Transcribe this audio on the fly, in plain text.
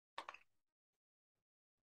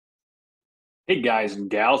Hey guys and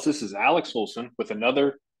gals, this is Alex Olson with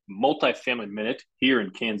another multifamily minute here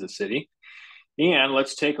in Kansas City. And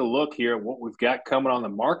let's take a look here at what we've got coming on the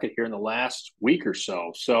market here in the last week or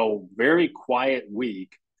so. So, very quiet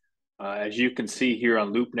week. As you can see here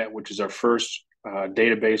on LoopNet, which is our first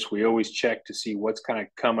database, we always check to see what's kind of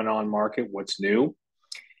coming on market, what's new.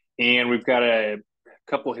 And we've got a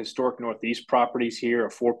couple of historic Northeast properties here, a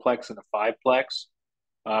fourplex and a fiveplex.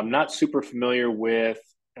 I'm not super familiar with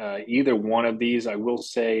either one of these. I will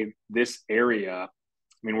say this area, I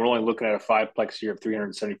mean, we're only looking at a fiveplex here of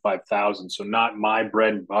 375,000, so not my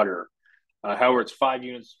bread and butter. However, it's 5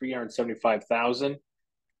 units, 375,000.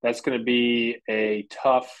 That's going to be a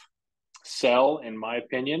tough sell, in my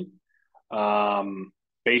opinion,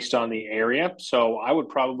 based on the area. So I would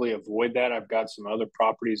probably avoid that. I've got some other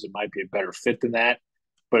properties that might be a better fit than that.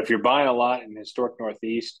 But if you're buying a lot in the historic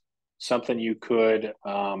Northeast, something you could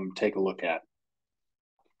take a look at.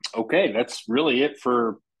 Okay, that's really it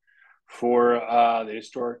for the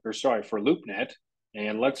historic, or sorry, for LoopNet.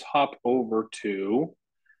 And let's hop over to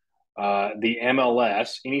the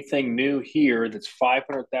MLS. Anything new here that's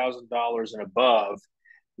 $500,000 and above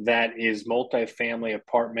that is multifamily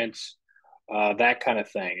apartments, that kind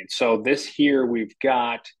of thing. And so this here, we've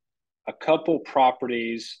got a couple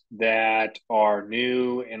properties that are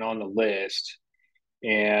new and on the list.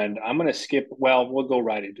 And I'm going to skip, well, we'll go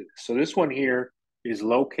right into this. So this one here is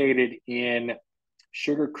located in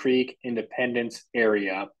Sugar Creek, Independence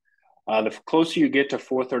area. The closer you get to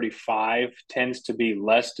 435 tends to be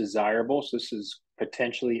less desirable. So this is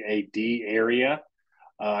potentially a D area.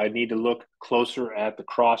 I need to look closer at the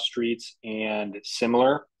cross streets and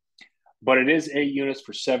similar, but it is 8 units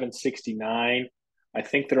for 769. I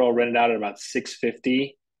think they're all rented out at about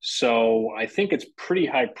 650. So I think it's pretty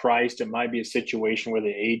high priced. It might be a situation where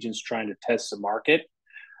the agent's trying to test the market.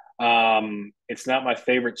 It's not my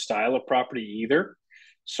favorite style of property either.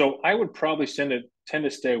 So I would probably tend to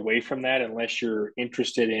stay away from that unless you're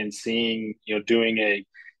interested in seeing, doing a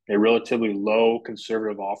relatively low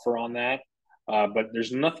conservative offer on that. But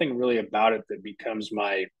there's nothing really about it that becomes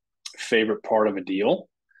my favorite part of a deal.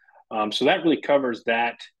 So that really covers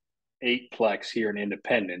that eightplex here in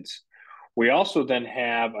Independence. We also then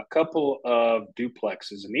have a couple of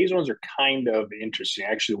duplexes, and these ones are kind of interesting.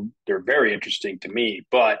 Actually, they're very interesting to me,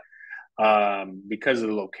 but because of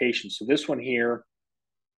the location. So this one here,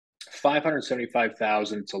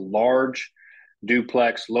 575,000. It's a large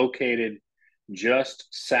duplex located just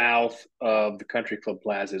south of the Country Club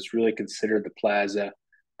Plaza. It's really considered the plaza,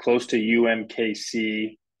 close to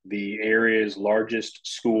UMKC, the area's largest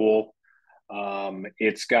school.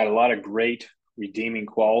 It's got a lot of great redeeming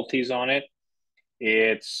qualities on it.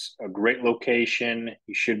 It's a great location.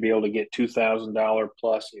 You should be able to get $2,000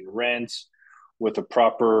 plus in rents with a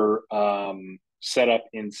proper setup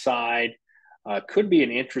inside. Could be an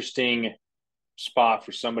interesting spot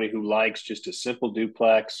for somebody who likes just a simple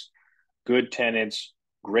duplex, good tenants,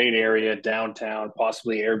 great area, downtown,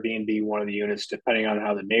 possibly Airbnb one of the units, depending on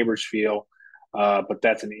how the neighbors feel. But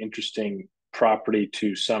that's an interesting property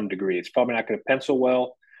to some degree. It's probably not going to pencil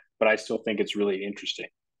well, but I still think it's really interesting.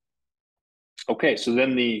 Okay, so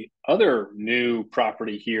then the other new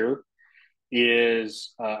property here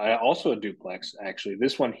is also a duplex, actually.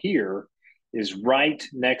 This one here is right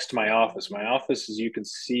next to my office. My office, as you can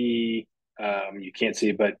see, you can't see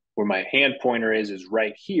it, but where my hand pointer is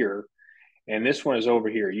right here. And this one is over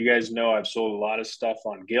here. You guys know I've sold a lot of stuff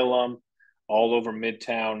on Gillum, all over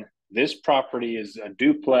Midtown. This property is a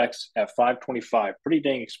duplex at 525, pretty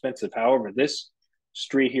dang expensive. However, this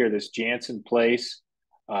street here, this Jansen Place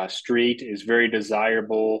street is very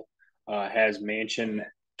desirable, has mansion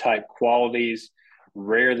type qualities.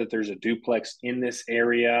 Rare that there's a duplex in this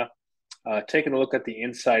area. Taking a look at the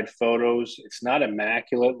inside photos, it's not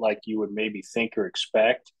immaculate like you would maybe think or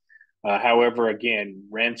expect. However, again,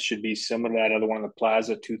 rents should be similar to that other one on the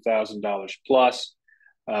plaza, $2,000 plus,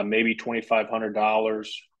 maybe $2,500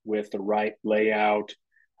 with the right layout,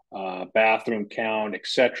 bathroom count,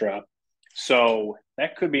 etc. So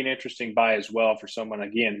that could be an interesting buy as well for someone,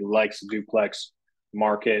 again, who likes the duplex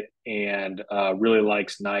market and really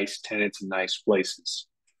likes nice tenants and nice places.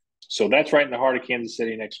 So that's right in the heart of Kansas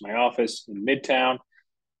City next to my office in Midtown.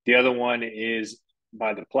 The other one is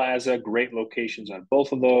by the plaza. Great locations on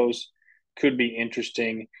both of those. Could be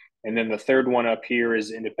interesting. And then the third one up here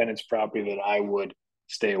is Independence property that I would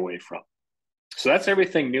stay away from. So that's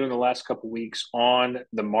everything new in the last couple of weeks on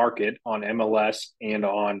the market, on MLS and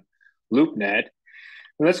on LoopNet.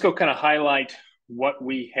 And let's go kind of highlight what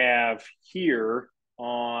we have here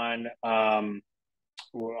on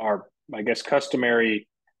our, I guess, customary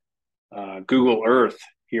Google Earth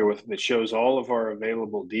here with that shows all of our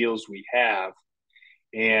available deals we have.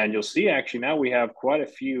 And you'll see actually now we have quite a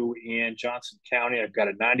few in Johnson County. I've got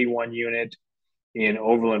a 91 unit in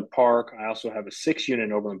Overland Park. I also have a 6 unit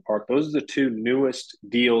in Overland Park. Those are the two newest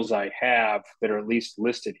deals I have that are at least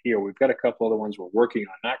listed here. We've got a couple other ones we're working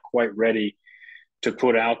on, not quite ready to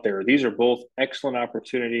put out there. These are both excellent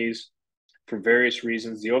opportunities for various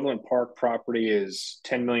reasons. The Overland Park property is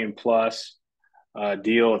 10 million plus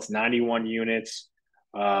deal. It's 91 units.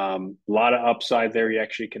 A lot of upside there. You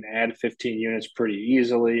actually can add 15 units pretty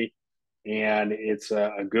easily. And it's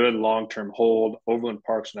a good long-term hold. Overland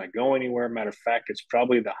Park's not going anywhere. Matter of fact, it's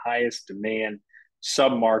probably the highest demand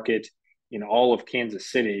submarket in all of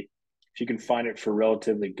Kansas City. If you can find it for a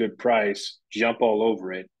relatively good price, jump all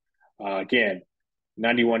over it. Again,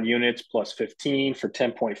 91 units plus 15 for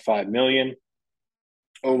 10.5 million.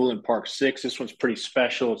 Overland Park 6. This one's pretty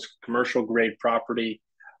special. It's commercial grade property.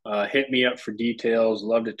 Hit me up for details.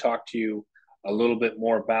 Love to talk to you a little bit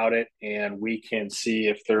more about it, and we can see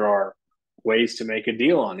if there are ways to make a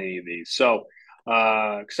deal on any of these. So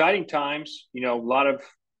exciting times. A lot of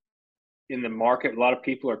in the market, a lot of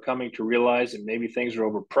people are coming to realize that maybe things are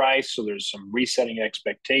overpriced. So there's some resetting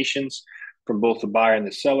expectations from both the buyer and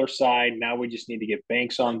the seller side. Now we just need to get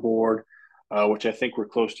banks on board, which I think we're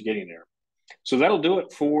close to getting there. So that'll do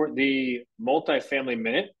it for the Multifamily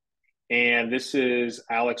Minute. And this is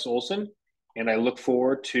Alex Olson. And I look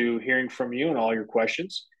forward to hearing from you and all your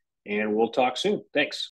questions. And we'll talk soon. Thanks.